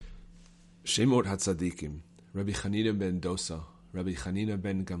Shemot Hatzaddikim, Rabbi Chanina ben Dosa, Rabbi Chanina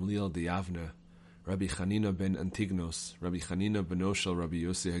ben Gamliel de Yavne, Rabbi Chanina ben Antignos, Rabbi Chanina ben Oshel, Rabbi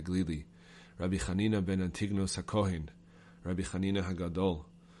Yossi Haglili, Rabbi Chanina ben Antignos HaKohen, Rabbi Chanina Hagadol,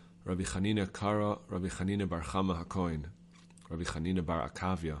 Rabbi Chanina Kara, Rabbi Chanina bar Chama HaKohen, Rabbi Chanina bar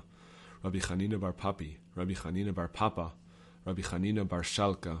Akavia, Rabbi Chanina bar Papi, Rabbi Chanina bar Papa, Rabbi Chanina bar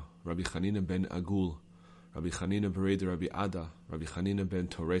Shalka, Rabbi Chanina ben Agul, Rabbi Chanina bered Rabbi Ada, Rabbi Chanina ben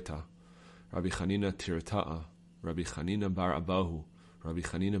Toreta, Rabbi Chanina Tirta'a, Rabbi Chanina bar Abahu, Rabbi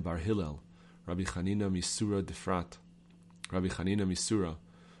Chanina bar Hillel, Rabbi Chanina Misura Defrat, Rabbi Chanina Misura,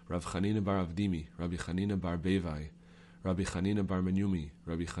 Rav Chanina bar Avdimi, Rabbi Chanina bar Bevai, Rabbi Chanina bar Menumi,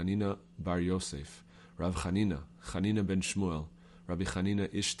 Rabbi Chanina bar Yosef, Rav Chanina, Chanina ben Shmuel, Rabbi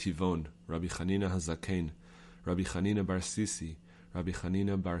Chanina Ish Tivon, Rabbi Chanina Hazaken, Rabbi Chanina bar Sisi, Rabbi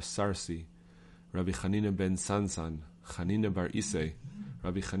Chanina bar Sarsi, Rabbi Chanina ben Sansan, Chanina bar Isay,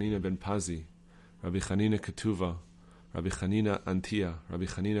 Rabbi Chanina ben Pazi, Rabbi Chanina Ketuva, Rabbi Chanina Antia, Rabbi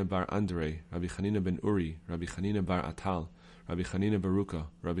Chanina bar Andre, Rabbi Chanina ben Uri, Rabbi Chanina bar Atal, Rabbi Chanina Baruka,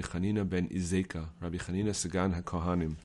 Rabbi Chanina ben Izeka, Rabbi Chanina Sagan HaKohanim,